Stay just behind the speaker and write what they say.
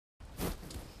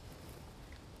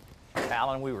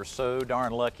Alan, we were so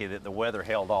darn lucky that the weather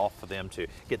held off for them to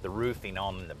get the roofing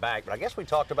on in the back, but I guess we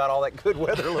talked about all that good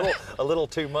weather a little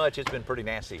too much. It's been pretty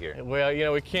nasty here. Well, you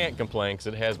know, we can't complain because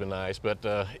it has been nice, but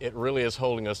it really is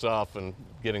holding us off and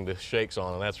getting the shakes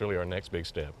on, and that's really our next big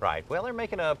step. Right. Well, they're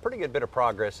making a pretty good bit of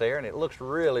progress there, and it looks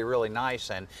really, really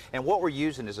nice. And what we're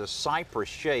using is a Cypress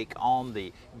shake on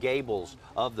the gables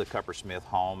of the Kuppersmith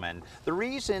home. And the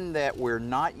reason that we're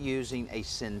not using a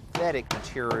synthetic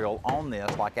material on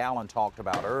this, like Alan talked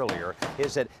about earlier,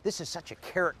 is that this is such a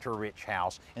character-rich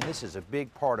house, and this is a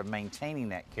big part of maintaining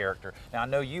that character. Now, I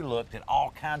know you looked at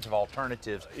all kinds of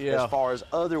alternatives as far as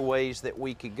other ways that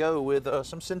we could go with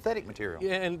some synthetic material.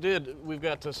 Yeah, and we've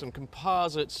got some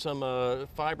composites, some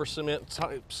fiber cement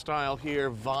type style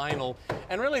here, vinyl,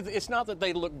 and really it's not that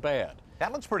they look bad.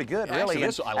 That looks pretty good, really.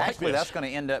 Actually, that's going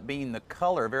to end up being the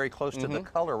color, very close to the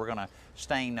color we're going to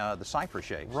stain the Cypress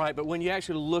shapes. Right, but when you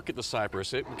actually look at the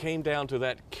Cypress, it came down to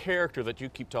that character that you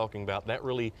keep talking about. That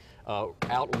really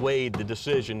outweighed the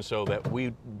decision, so that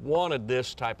we wanted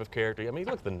this type of character. I mean,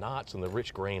 look at the knots and the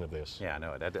rich grain of this. Yeah, I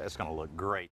know. That's going to look great.